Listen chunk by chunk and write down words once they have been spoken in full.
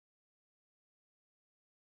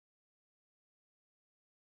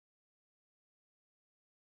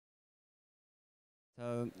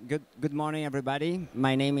Good morning, everybody.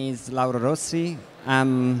 My name is Lauro Rossi.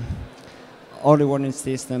 I'm Early Warning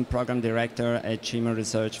System Program Director at CIMA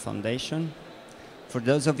Research Foundation. For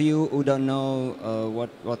those of you who don't know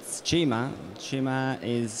what's CIMA, CIMA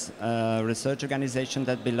is a research organization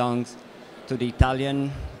that belongs to the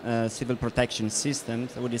Italian civil protection system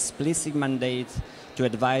with explicit mandate to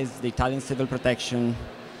advise the Italian Civil Protection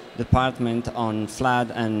Department on flood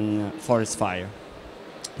and forest fire.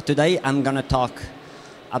 Today I'm going to talk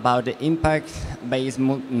about the impact-based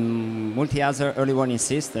multi-hazard early warning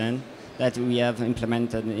system that we have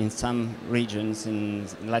implemented in some regions in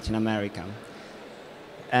Latin America.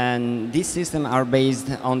 And these systems are based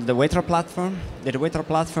on the WETRA platform. The WETRA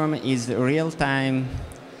platform is a real-time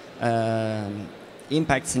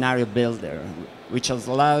impact scenario builder, which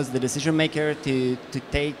allows the decision maker to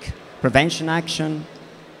take prevention action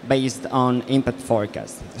based on impact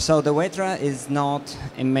forecast. So the WETRA is not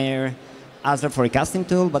a mere hazard forecasting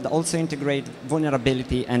tool, but also integrate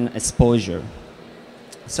vulnerability and exposure.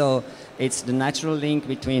 So it's the natural link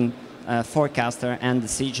between forecaster and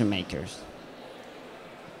decision makers.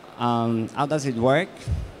 How does it work?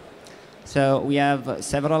 So we have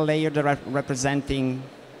several layers representing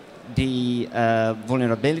the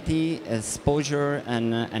vulnerability, exposure,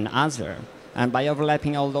 and hazard. And by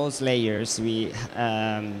overlapping all those layers, we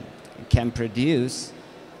can produce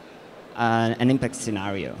an impact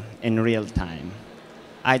scenario in real time,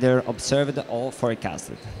 either observed or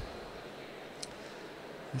forecasted.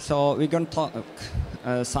 So we're going to talk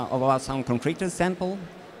about some concrete example.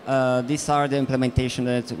 These are the implementation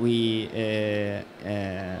that we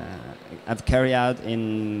have carried out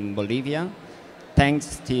in Bolivia,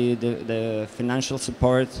 thanks to the financial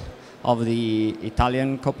support of the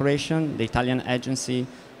Italian corporation, the Italian Agency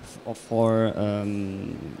for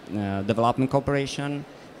Development Cooperation,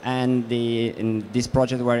 and this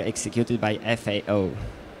project were executed by FAO.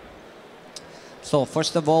 So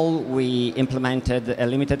first of all, we implemented a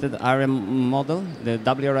limited area model, the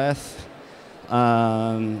WRF,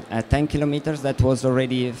 at 10 kilometers. That was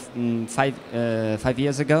already 5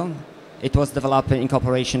 years ago. It was developed in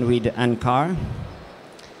cooperation with ANCAR,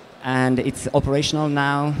 and it's operational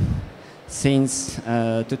now since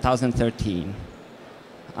 2013.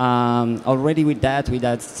 Already with that, we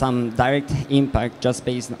had some direct impact just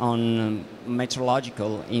based on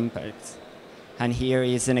meteorological impacts. And here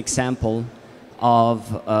is an example of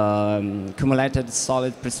cumulated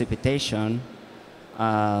solid precipitation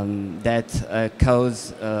that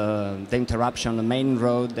caused the interruption on the main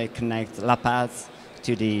road that connects La Paz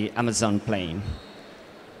to the Amazon plain.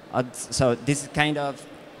 So this kind of,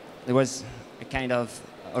 there was a kind of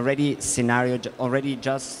already scenario, already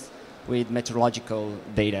just with meteorological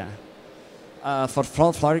data. For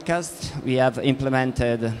flood forecast, we have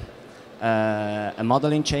implemented a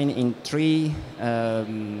modeling chain in 3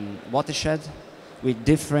 watersheds with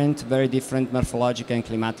very different morphological and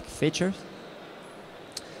climatic features.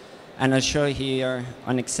 And I'll show here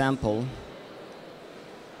an example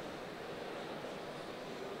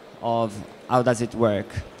of how does it work.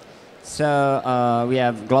 So we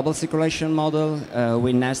have global circulation model.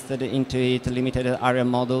 We nested into it a limited area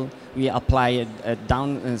model. We apply a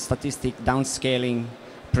statistic downscaling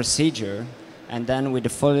procedure. And then with the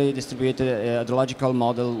fully distributed hydrological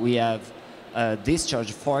model, we have a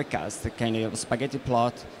discharge forecast, a kind of spaghetti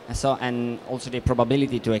plot, and also the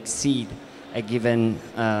probability to exceed a given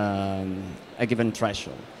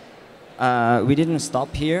threshold. We didn't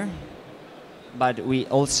stop here, but we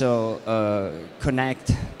also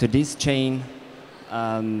connect to this chain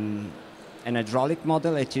an hydraulic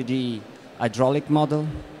model, a 2D hydraulic model,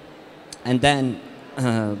 and then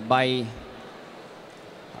by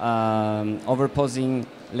overposing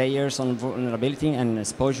layers on vulnerability and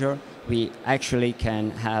exposure, we actually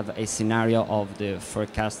can have a scenario of the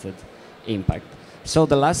forecasted impact. So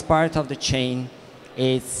the last part of the chain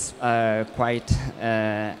is quite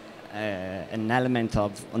an element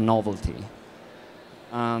of novelty.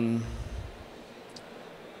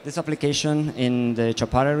 This application in the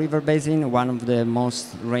Chapare River Basin, one of the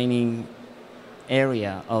most raining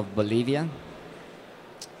area of Bolivia.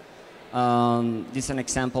 This is an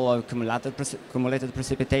example of cumulated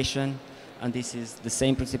precipitation, and this is the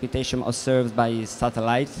same precipitation observed by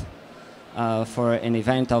satellite for an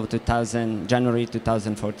event of January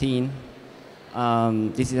 2014.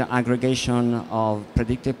 This is an aggregation of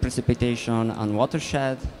predicted precipitation on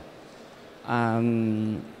watershed.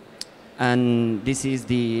 And this is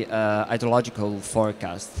the hydrological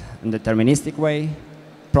forecast in deterministic way,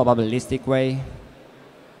 probabilistic way.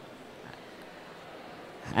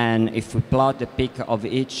 And if we plot the peak of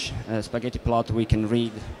each spaghetti plot, we can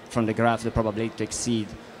read from the graph the probability to exceed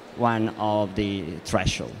one of the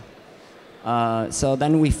threshold. So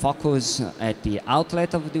then we focus at the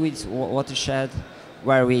outlet of the watershed,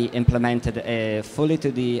 where we implemented a fully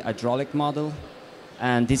 2D hydraulic model.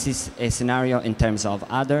 And this is a scenario in terms of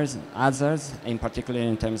hazards, in particular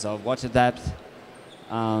in terms of water depth,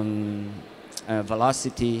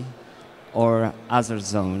 velocity, or hazard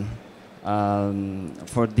zone.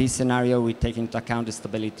 For this scenario, we take into account the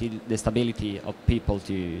stability of people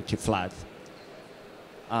to flood.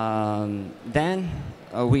 Then,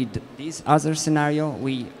 with this other scenario,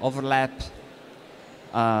 we overlap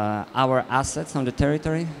our assets on the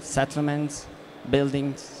territory, settlements,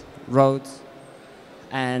 buildings, roads.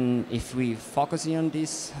 And if we focus on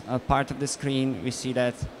this part of the screen, we see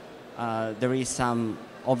that there is some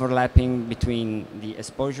overlapping between the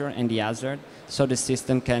exposure and the hazard, so the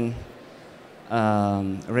system can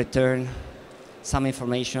return some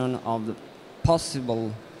information of the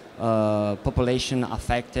possible population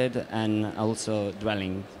affected and also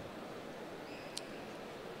dwelling.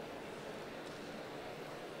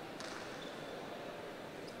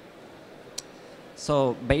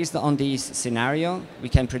 So based on this scenario, we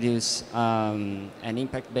can produce an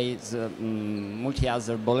impact-based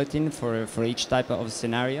multi-hazard bulletin for each type of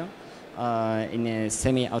scenario in a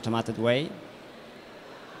semi-automated way.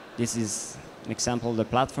 This is an example of the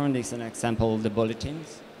platform. This is an example of the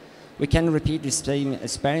bulletins. We can repeat the same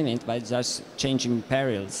experiment by just changing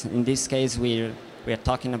perils. In this case, we are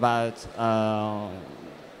talking about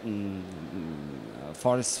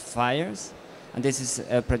forest fires, and this is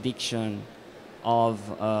a prediction of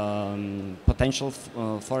potential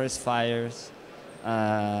forest fires,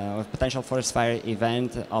 or potential forest fire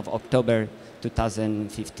event of October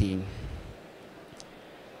 2015.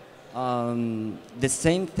 The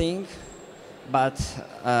same thing, but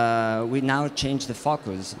we now change the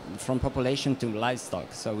focus from population to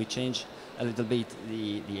livestock. So we change a little bit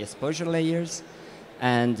the exposure layers,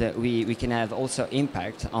 and we can have also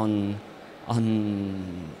impact on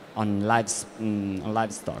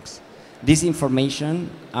livestock. This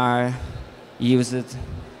information are used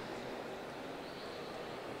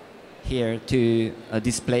here to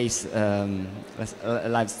displace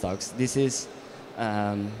livestock. This is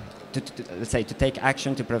let's say to take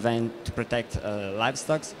action to protect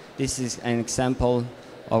livestock. This is an example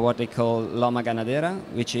of what they call Loma Ganadera,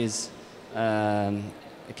 which is a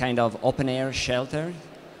kind of open air shelter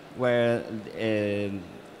where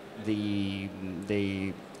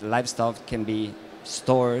the livestock can be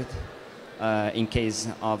stored in case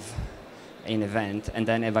of an event and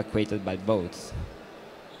then evacuated by boats.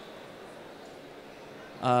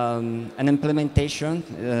 An implementation,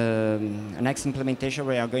 next implementation,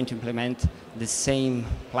 we are going to implement the same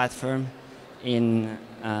platform in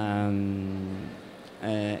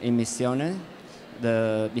Misiones.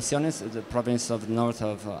 Misiones is the province of the north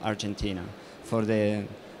of Argentina for the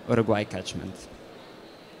Uruguay catchment.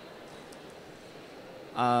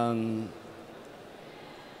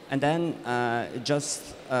 And then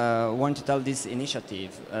just want to tell this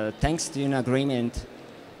initiative, thanks to an agreement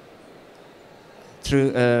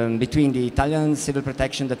between the Italian Civil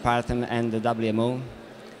Protection Department and the WMO,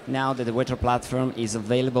 now that the water platform is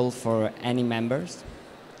available for any members.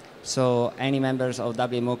 So any members of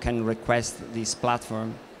WMO can request this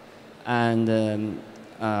platform, and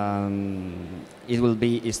it will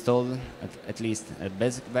be installed, at least a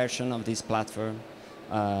basic version of this platform,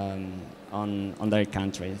 on their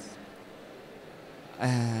countries.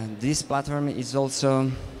 This platform is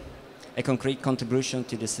also a concrete contribution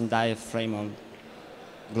to the Sendai framework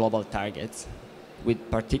global targets, with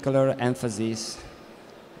particular emphasis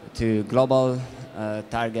to global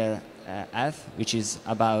target F, which is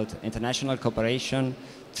about international cooperation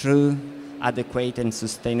through adequate and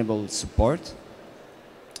sustainable support,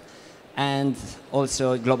 and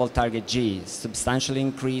also global target G, substantially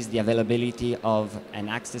increase the availability of and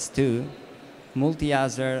access to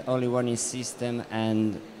multi-hazard early warning system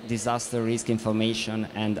and disaster risk information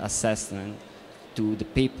and assessment to the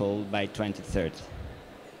people by 2030.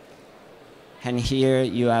 And here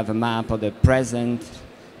you have a map of the present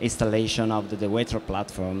installation of the water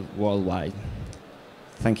platform worldwide.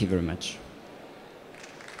 Thank you very much.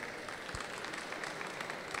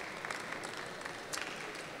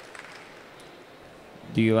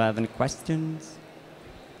 Do you have any questions,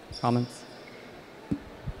 comments?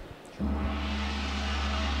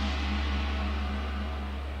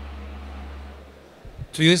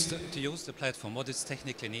 To use the platform, what is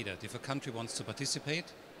technically needed? If a country wants to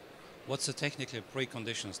participate, what's the technical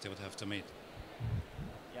preconditions they would have to meet?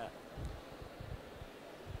 Yeah.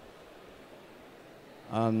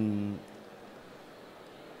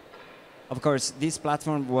 of course, this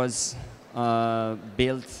platform was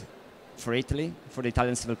built for Italy, for the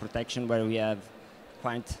Italian civil protection, where we have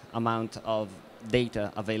quite amount of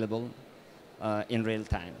data available in real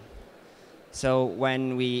time. So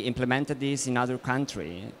when we implemented this in other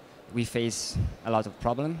country, we face a lot of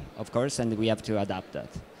problem, of course, and we have to adapt that.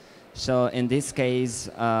 So in this case,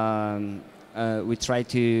 we try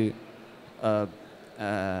to,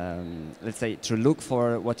 let's say, to look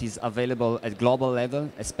for what is available at global level,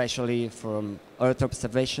 especially from Earth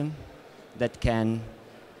observation, that can,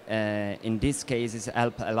 in these cases,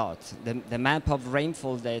 help a lot. The map of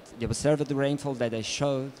rainfall the observed rainfall that I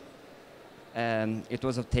showed, it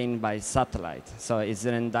was obtained by satellite. So it's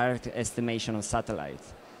an indirect estimation of satellite.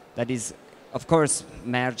 That is, of course,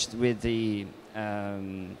 merged with the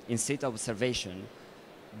in situ observation,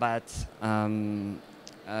 but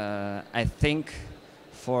I think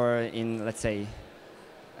let's say,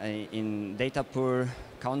 in data poor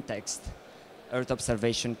context, Earth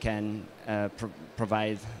observation can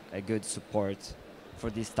provide a good support for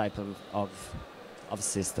this type of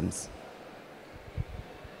systems.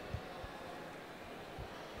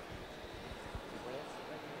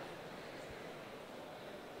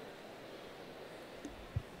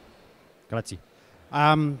 Grazie.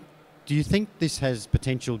 Do you think this has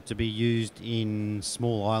potential to be used in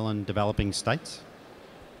small island developing states?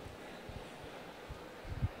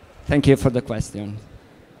 Thank you for the question.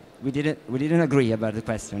 We didn't agree about the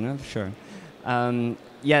question, no? Sure.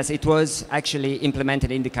 Yes, it was actually implemented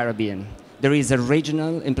in the Caribbean. There is a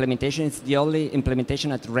regional implementation. It's the only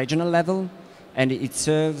implementation at regional level, and it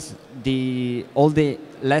serves all the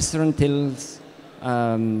Lesser Antilles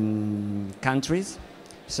countries.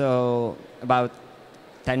 So about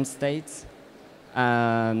 10 states,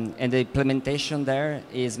 and the implementation there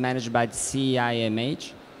is managed by the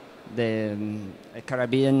CIMH, the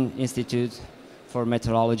Caribbean Institute for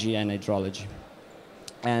Meteorology and Hydrology.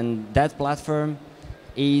 And that platform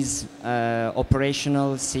is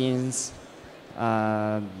operational since,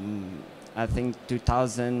 I think,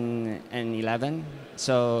 2011.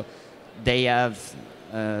 So they have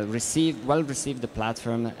well received the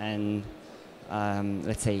platform and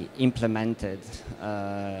let's say, implemented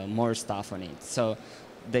more stuff on it. So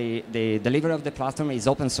the delivery of the platform is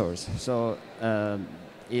open source. So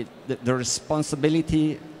the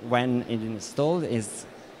responsibility when it is installed is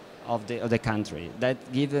of the country. That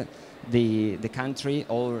give the country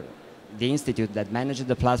or the institute that manages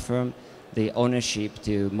the platform the ownership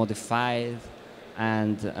to modify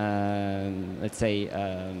and let's say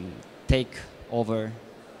take over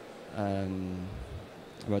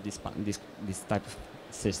about this type of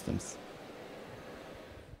systems.